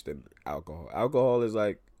dangerous than alcohol. Alcohol is,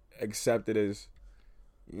 like, accepted as,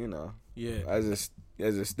 you know, as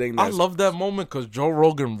a thing. I love that moment because Joe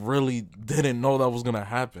Rogan really didn't know that was going to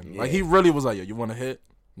happen. Yeah. Like, he really was like, yo, you want to hit?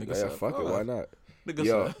 Nigga said, fuck it, why not? Nigga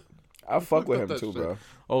said, I fuck with him too, shit. bro.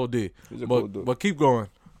 OD. He's a cool dude. But keep going.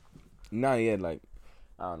 Nah, yeah, like,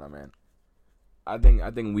 I don't know, man. I think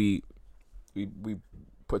we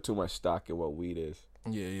put too much stock in what weed is.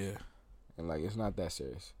 Yeah. And, like, it's not that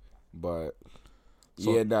serious. But,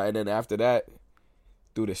 and then after that,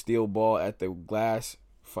 threw the steel ball at the glass,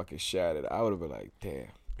 fucking shattered. I would have been like, damn.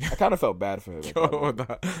 I kind of felt bad for him.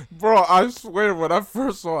 Bro, I swear, when I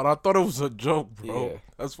first saw it, I thought it was a joke, bro. Yeah.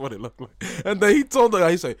 That's what it looked like. And then he told the guy,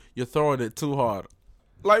 he said, you're throwing it too hard.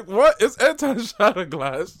 Like, what? It's anti-shattered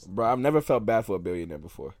glass. Bro, I've never felt bad for a billionaire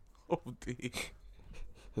before. OD.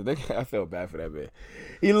 I felt bad for that man.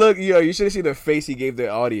 He looked, you should have seen the face he gave the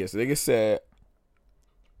audience. The nigga said,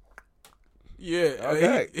 yeah.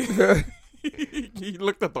 Okay. He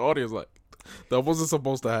looked at the audience like, that wasn't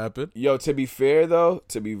supposed to happen. Yo, to be fair, though,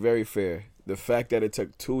 to be very fair, the fact that it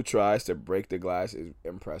took 2 tries to break the glass is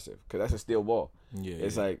impressive. Because that's a steel ball. Yeah.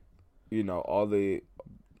 It's like, that's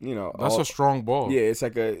a strong ball. Yeah, it's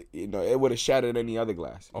like it would have shattered any other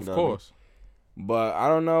glass. Of course. I mean? But I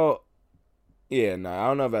don't know. Yeah, I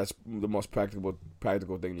don't know if that's the most practical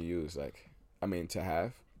thing to use. Like, I mean, to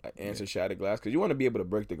have shattered glass, because you want to be able to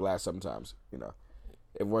break the glass sometimes. You know,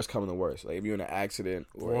 if worse comes to worse, like if you're in an accident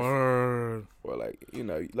or like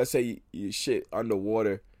let's say you shit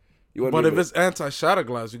underwater. But if it's anti-shatter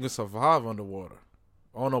glass, you can survive underwater.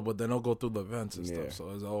 Oh no, but then they'll go through the vents and stuff,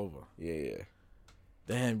 so it's over. Yeah.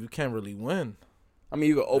 Damn, you can't really win. I mean,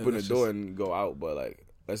 you can open the door and go out, but like,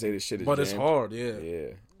 let's say this shit is. But jammed. It's hard, yeah.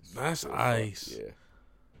 Yeah. That's ice. Yeah.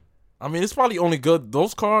 I mean, it's probably only good.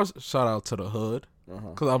 Those cars, shout out to the hood.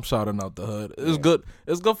 Because I'm shouting out the hood. It's good.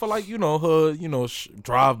 It's good for, like, hood,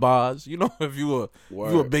 drive-bys. If you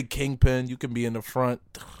a big kingpin, you can be in the front.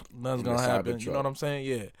 Nothing's going to happen. You know what I'm saying?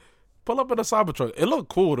 Yeah. Pull up in a Cybertruck. It look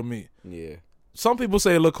cool to me. Yeah. Some people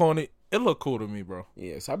say it look corny. It look cool to me, bro.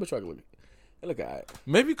 Yeah, Cybertruck look alright.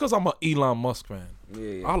 Maybe because I'm an Elon Musk fan.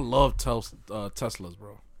 Yeah. I love Teslas,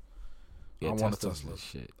 bro. Yeah, I want a Tesla's Tesla. the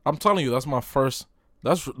shit. I'm telling you, that's my first.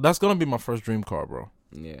 That's gonna be my first dream car, bro.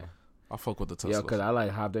 Yeah. I fuck with the Tesla. Yo, cause I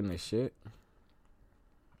like hopped in this shit.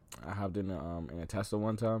 I hopped in a Tesla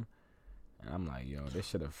one time, and I'm like, yo, this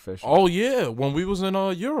shit official. Oh yeah, when we was in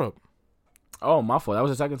Europe. Oh, my fault. That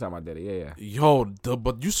was the second time I did it. Yeah. Yo,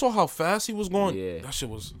 but you saw how fast he was going. Yeah. That shit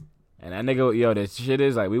was. And that nigga, yo, this shit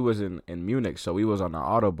is like we was in Munich, so we was on the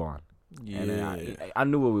Autobahn. Yeah. And then I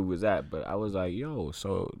knew where we was at, but I was like, yo,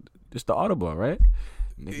 so this the Autobahn, right?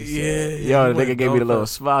 Nigga said, yo, the nigga gave me the little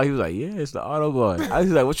smile. He was like, yeah, it's the Autobahn. I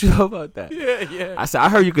was like, what you know about that? Yeah. I said, I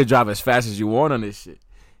heard you could drive as fast as you want on this shit.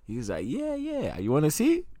 He was like, yeah. You want to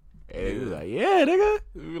see? And he was like, yeah, nigga.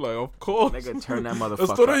 You like, of course. Nigga, turn that That's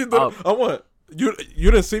motherfucker up. I want you.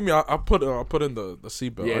 You didn't see me. I put in the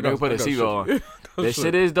seatbelt. Yeah, nigga put the seatbelt on. The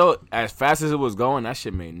shit is though, as fast as it was going, that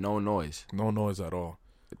shit made no noise. No noise at all.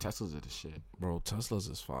 The Teslas are the shit, bro. Teslas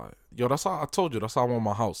is fire. Yo, that's how I told you. That's how I want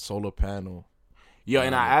my house. Solar panel. Yo,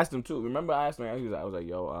 and I asked him too. Remember, I asked him. I was like,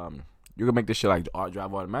 yo, you can make this shit like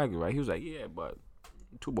drive automatically, right? He was like, yeah, but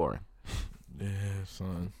too boring. Yeah,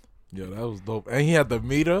 son. Yo, that was dope. And he had the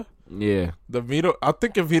meter. Yeah. The meter. I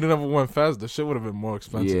think if he never went fast, the shit would have been more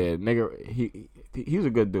expensive. Yeah, nigga. He was a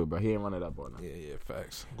good dude, but he ain't run it up on us. Yeah,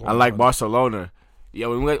 facts. I like Barcelona.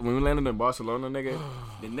 Yo, when we landed in Barcelona, nigga,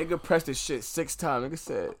 the nigga pressed this shit 6 times. Nigga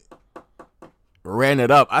said, ran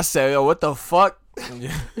it up. I said, yo, what the fuck?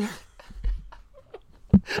 Yeah.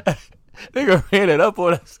 Nigga ran it up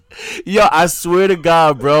on us. Yo, I swear to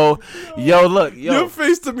God, bro. Yo, look, yo. Your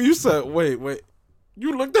face to me, you said, wait.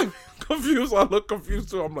 You looked at me confused. I look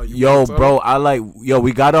confused too. I'm like, yo, bro,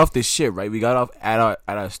 we got off this shit, right? We got off at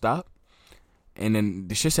our stop. And then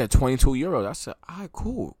the shit said 22 euros. I said, all right,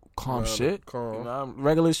 cool. Calm shit. Calm. You know,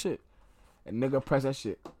 regular shit. And nigga pressed that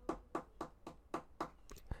shit.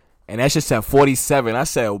 And that shit said 47. I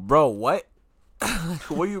said, bro, what?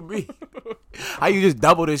 What do you mean? How you just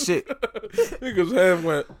double this shit? Nigga's hand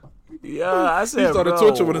went. Yeah, I said, he started bro,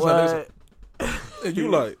 twitching with his what? hand. And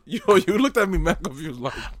you like, yo, you looked at me mad confused.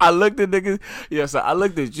 Like, I looked at niggas. Yeah, so I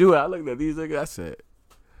looked at you. I looked at these niggas. I said,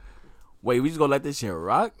 wait, we just gonna let this shit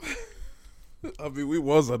rock? I mean, we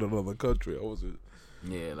was in another country. I wasn't.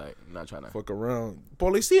 Yeah, like, not trying to fuck around.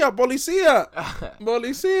 Policia.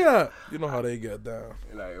 You know how they get down.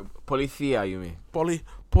 Like, policia, you mean?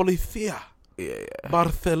 Policia. Yeah.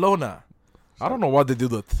 Barcelona. I don't know why they do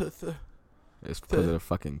the It's because of the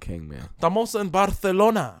fucking king, man. Estamos en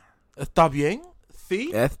Barcelona. ¿Está bien?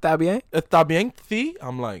 Sí? ¿Está bien? ¿Está bien? Sí?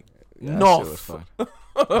 I'm like, Yeah, no. That shit was fun.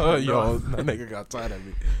 Yo, that nigga got tired of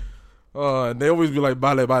me. And they always be like,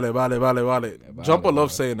 vale. Jumper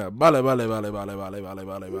loves saying that. Vale.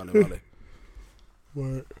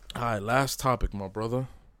 What? All right, last topic, my brother.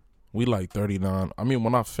 We like 39. I mean,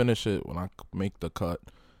 when I finish it, when I make the cut,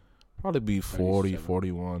 probably be 40,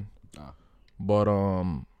 41. But,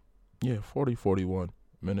 yeah, 40, 41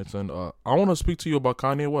 minutes. And I want to speak to you about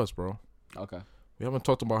Kanye West, bro. Okay. We haven't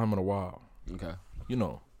talked about him in a while. Okay. You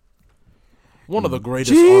know, one of the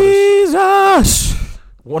greatest artists.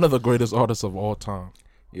 One of the greatest artists of all time.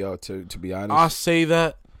 Yo, to be honest, I say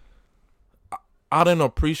that I didn't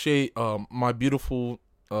appreciate My Beautiful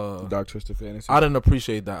Dark Twisted Fantasy. I didn't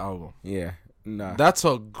appreciate that album. Yeah, nah. That's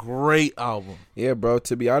a great album. Yeah, bro.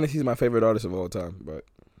 To be honest, he's my favorite artist of all time. But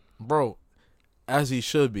bro, as he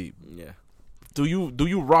should be. Yeah. Do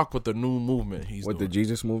you rock with the new movement he's with doing? the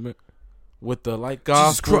Jesus movement? With the like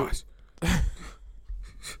gospel? Jesus Christ.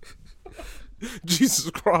 Jesus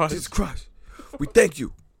Christ. Jesus Christ. We thank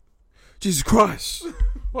you. Jesus Christ.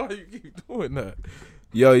 Why you keep doing that?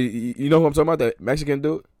 Yo, you know who I'm talking about? That Mexican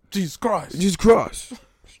dude? Jesus Christ. Jesus Christ.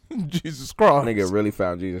 Jesus Christ. Nigga really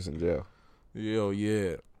found Jesus in jail. Yo,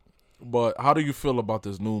 yeah. But how do you feel about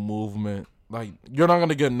this new movement? Like, you're not going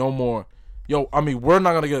to get no more. Yo, I mean, we're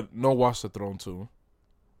not going to get no Watch the Throne 2.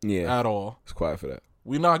 Yeah. At all. It's quiet for that.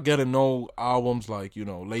 We're not getting no albums like, you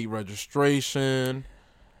know, Late Registration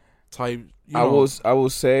type. I will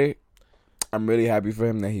say, I'm really happy for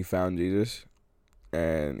him that he found Jesus.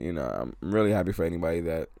 And, you know, I'm really happy for anybody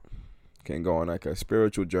that can go on like a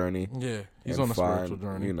spiritual journey. Yeah, he's on a spiritual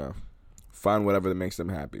journey. You know, find whatever that makes them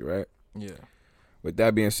happy, right? Yeah. With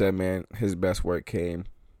that being said, man, his best work came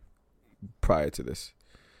prior to this.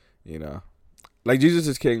 You know, like Jesus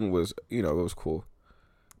is King was, you know, it was cool.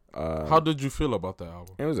 How did you feel about that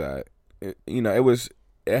album? It was alright. It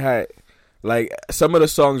had like some of the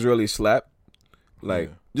songs really slapped.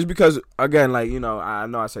 Like just because, again, like, you know, I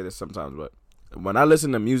know I say this sometimes, but when I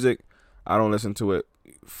listen to music, I don't listen to it,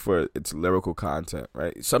 for its lyrical content,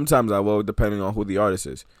 right? Sometimes I will, depending on who the artist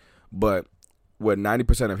is. But with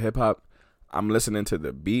 90% of hip hop, I'm listening to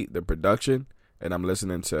the beat, the production, and I'm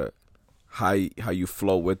listening to how you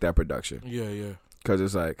flow with that production. Yeah. Because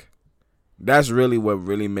it's like, that's really what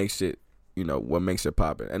really makes it, what makes it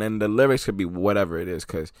poppin'. And then the lyrics could be whatever it is,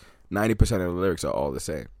 because 90% of the lyrics are all the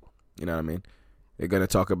same. You know what I mean? They're going to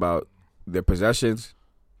talk about their possessions,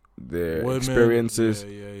 their Women, experiences.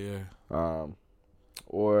 Yeah.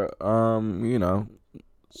 Or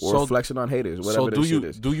So- reflection on haters, whatever So this shit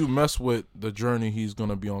is. do you mess with the journey he's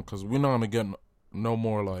gonna be on? Because we're not gonna get no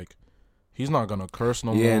more like he's not gonna curse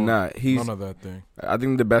no more. Yeah, nah, none of that thing. I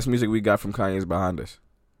think the best music we got from Kanye is behind us,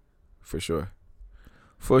 for sure.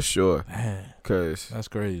 Man, Cause that's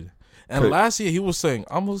crazy. And last year he was saying,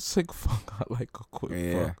 "I'm a sick fuck. I like a quick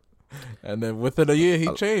yeah, fuck." And then within a year he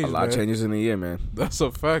changed. a lot man. changes in a year, man. That's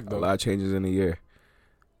a fact, though. A lot changes in a year.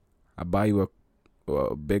 I buy you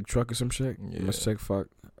a big truck or some shit. Yeah. I'm a sick fuck.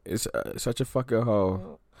 It's such a fucking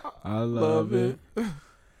hoe. I love it.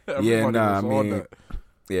 Yeah, nah, I mean,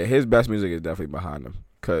 yeah, his best music is definitely behind him.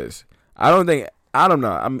 Cause I don't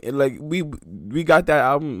know. I mean, like we got that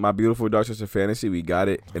album, My Beautiful Dark Twisted Fantasy. We got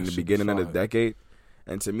it in the beginning of the decade,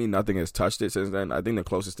 and to me, nothing has touched it since then. I think the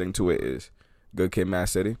closest thing to it is Good Kid, Mad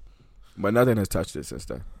City, but nothing has touched it since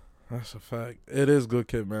then. That's a fact. It is Good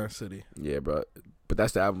Kid, Mad City. Yeah, bro. But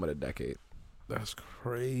that's the album of the decade. That's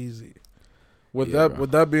crazy. With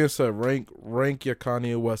With that being said, rank your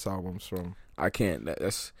Kanye West albums from. I can't.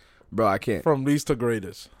 Bro. I can't. From least to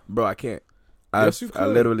greatest. Bro, I can't. Yes, you could. I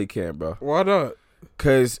literally can't, bro. Why not?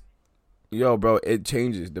 Cause, bro, it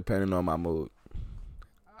changes depending on my mood.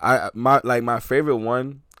 My favorite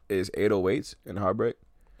one is 808s and Heartbreak,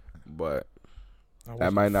 but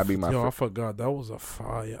that might not be my. I forgot that was a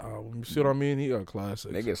fire album. You see what I mean? He got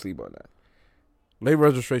classics. They can sleep on that. Late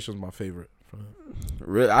Registration is my favorite.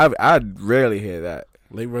 I rarely hear that.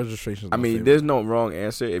 Late Registration. I mean, there's no wrong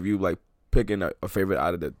answer if you like picking a favorite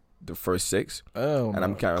out of the first six. Oh, and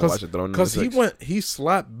I'm kind of watching Throne because he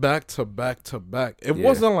slapped back to back to back. It Yeah.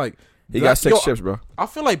 wasn't like He got 6 chips, bro. I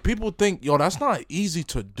feel like people think, that's not easy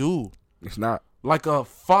to do. It's not. Like a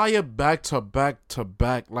fire back to back to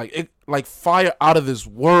back, like fire out of this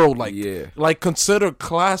world, like considered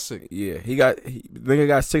classic. Yeah, nigga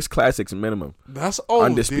got 6 classics minimum. That's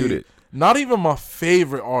undisputed. Not even my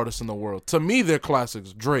favorite artist in the world. To me, they're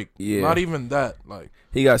classics. Drake. Yeah. Not even that. Like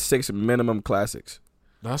he got 6 minimum classics.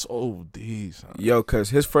 That's OD, son. Yo, cause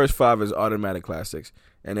his first 5 is automatic classics,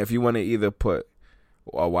 and if you want to either put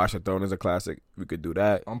Watch the Throne as a classic, we could do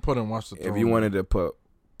that. I'm putting Watch the Throne. If you wanted to put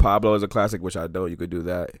Pablo as a classic, which I don't, you could do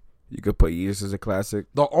that. You could put Yeezus as a classic.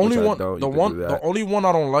 The only which I one, don't, the you could one, do the that. only one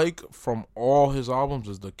I don't like from all his albums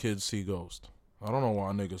is The Kid See Ghost. I don't know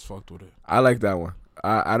why niggas fucked with it. I like that one.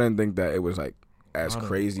 I didn't think that it was like as I didn't-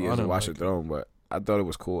 crazy I as didn't Watch like the Throne, but I thought it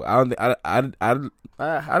was cool. I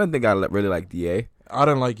didn't think I really liked Ye, I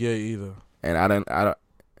didn't like Ye either. and I'm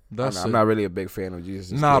not really a big fan of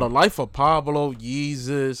Jesus. Nah, The Life of Pablo,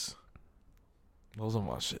 Yeezus. Those are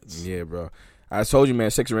my shits. Yeah, bro. I told you, man.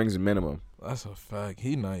 6 rings is minimum. That's a fact.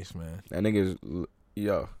 He nice, man. That nigga's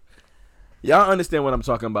y'all understand what I'm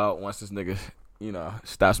talking about once this nigga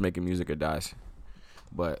stops making music or dies.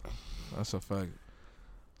 But That's a fact.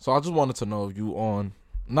 So I just wanted to know if you on,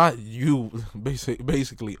 not you,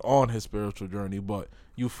 basically on his spiritual journey, but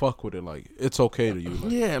you fuck with it. Like, it's okay to you.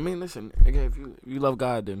 Like, yeah, I mean, listen, nigga, if you love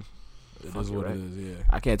God, then it fuck is what right? it is, yeah.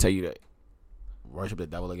 I can't tell you that worship the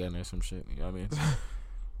devil again or some shit. You know what I mean?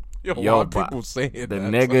 Yo, Yo, why but people saying The that?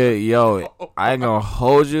 nigga, I ain't gonna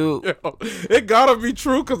hold you. Yo, it gotta be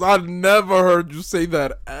true because I never heard you say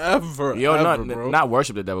that ever. Yo, ever, bro. not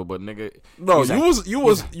worship the devil, but nigga. No, he's you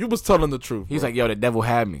like- was telling the truth. He's bro. like, yo, the devil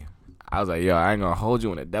had me. I was like, yo, I ain't gonna hold you.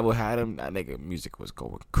 When the devil had him, that nigga music was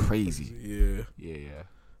going crazy. Yeah, Yeah.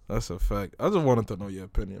 that's a fact. I just wanted to know your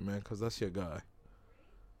opinion, man, because that's your guy.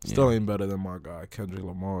 Still ain't better than my guy, Kendrick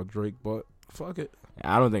Lamar, Drake, but fuck it.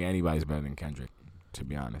 I don't think anybody's better than Kendrick, to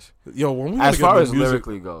be honest. Yo, when we As far as music,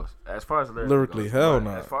 lyrically goes, Lyrically, hell but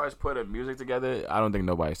nah. As far as putting music together, I don't think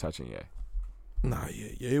nobody's touching yet. nah,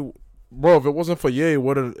 yeah, bro. If it wasn't for Ye, it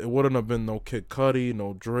wouldn't have been no Kid Cudi,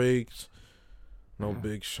 no Drakes, no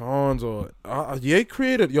Big Sean's, or Ye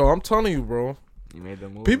created. Yo, I'm telling you, bro. You made the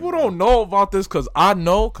movie. People don't know about this because I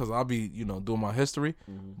know, because I be doing my history,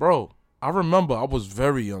 bro. I remember I was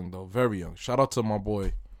very young though, very young. Shout out to my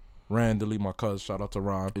boy Randomly, my cousin. Shout out to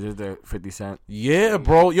Ron. Is it the 50 Cent? Yeah,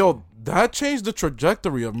 bro. Yo, that changed the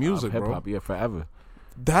trajectory of music, Hip bro. hop, yeah, forever.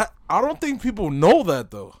 That I don't think people know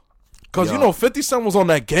that though, cause Yo. 50 Cent was on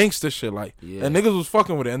that gangster shit, like, Yeah. and niggas was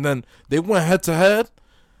fucking with it, and then they went head to head.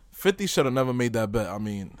 50 should have never made that bet. I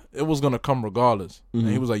mean, it was gonna come regardless. And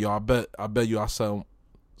he was like, "Yo, I bet you I sell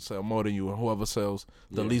more than you, and whoever sells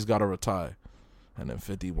the least gotta retire." And then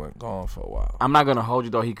 50 went gone for a while. I'm not gonna hold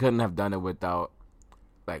you though. He couldn't have done it without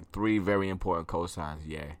like 3 very important cosigns.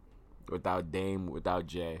 Yeah, without Dame, without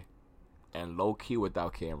Jay, and low key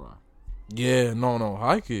without Cameron. Yeah, no,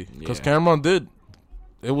 high key, because Yeah. Cameron did.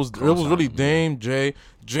 It was really Dame, Jay.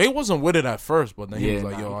 Jay wasn't with it at first, but then he was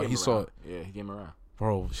like, "Yo, he saw it." Yeah, he came around.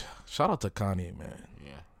 Bro, shout out to Kanye, man.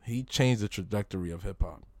 Yeah, He changed the trajectory of hip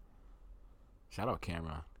hop. shout out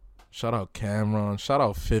Cameron. Shout out Cameron. Shout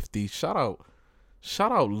out 50. Shout out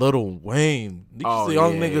Lil Wayne. These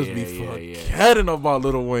young niggas be forgetting about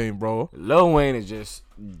Lil Wayne, bro. Lil Wayne is just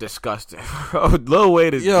disgusting. Lil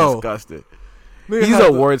Wayne is disgusting. Nigga He's a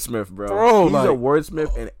wordsmith, bro. He's like, a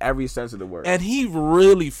wordsmith in every sense of the word. And he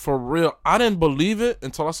really, for real, I didn't believe it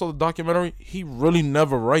until I saw the documentary. He really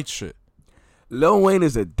never writes shit. Lil Wayne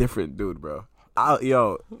is a different dude, bro.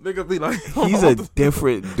 Nigga be like, He's a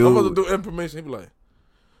different dude. I'm about to do information. He be like,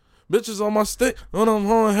 bitches on my stick.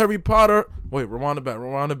 On Harry Potter. Wait, rewind it back.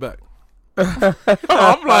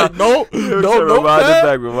 I'm like, no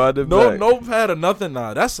notepad or nothing.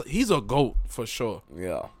 Nah, he's a GOAT for sure.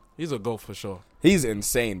 Yeah. He's a GOAT for sure. He's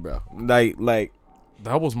insane, bro. Like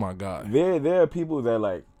that was my guy. There are people that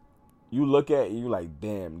like you look at and you like,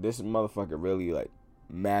 damn, this motherfucker really like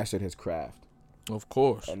mastered his craft. Of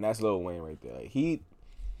course. And that's Lil Wayne right there. Like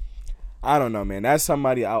I don't know, man. That's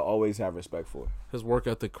somebody I'll always have respect for. His work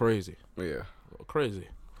ethic crazy. Yeah. Crazy.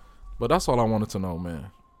 But that's all I wanted to know, man.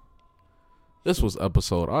 This was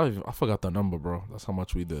episode. I forgot the number, bro. That's how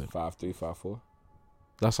much we did. 53, 54.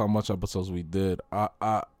 That's how much episodes we did.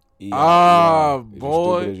 Boy. Is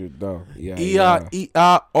you dumb? Nigga.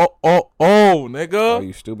 Are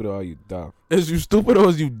you stupid or are you dumb? Is you stupid or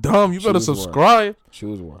is you dumb? You better subscribe.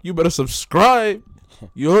 Choose one. You better subscribe.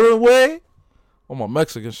 You heard the way? On my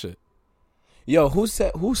Mexican shit. Yo, who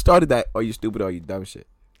started that are you stupid or are you dumb shit?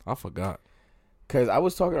 I forgot. Cause I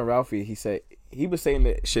was talking to Ralphie, he was saying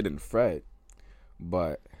that shit in Fred.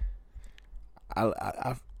 But I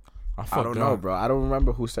don't know, bro. I don't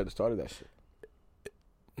remember who started that shit.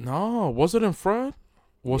 No, was it in Fred?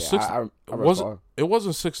 Was yeah, 6? I it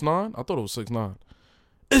wasn't 6ix9ine? I thought it was 6ix9ine.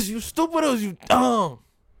 Is you stupid or is you dumb?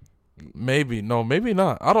 Maybe maybe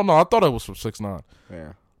not. I don't know. I thought it was from 6ix9ine.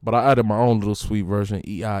 Yeah, but I added my own little sweet version.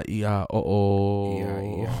 E-I-E-I.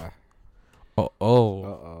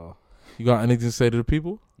 You got anything to say to the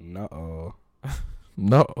people? No.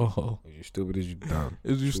 No. Is you stupid as you dumb?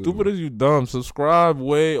 Is you stupid as you dumb? Subscribe,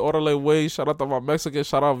 way, orderly way. Shout out to my Mexican.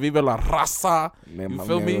 Shout out Vive la Raza. Man, you my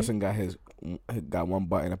feel man me? Wilson got one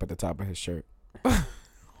button up at the top of his shirt.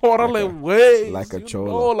 Orderly way. Like a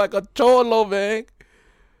cholo. Like a cholo, man.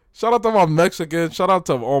 Shout out to my Mexicans. Shout out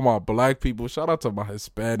to all my black people. Shout out to my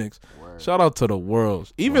Hispanics. Word. Shout out to the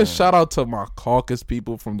world. Even shout out to my Caucasus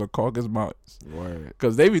people from the Caucasus Mountains. Word.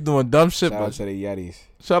 Because they be doing dumb shit. Shout out to the Yetis.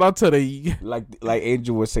 Shout out to the... Like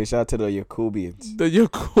Angel would say, shout out to the Yakubians. The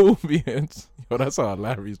Yakubians. Yo, that's a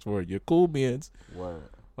hilarious word. Yakubians. Word.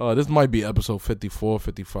 This might be episode 54,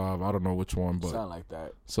 55. I don't know which one, but... Sound like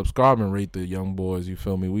that. Subscribe and rate the young boys. You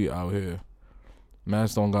feel me? We out here.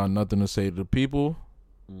 Mans don't got nothing to say to the people.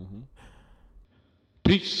 Mm-hmm.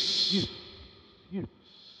 Peace.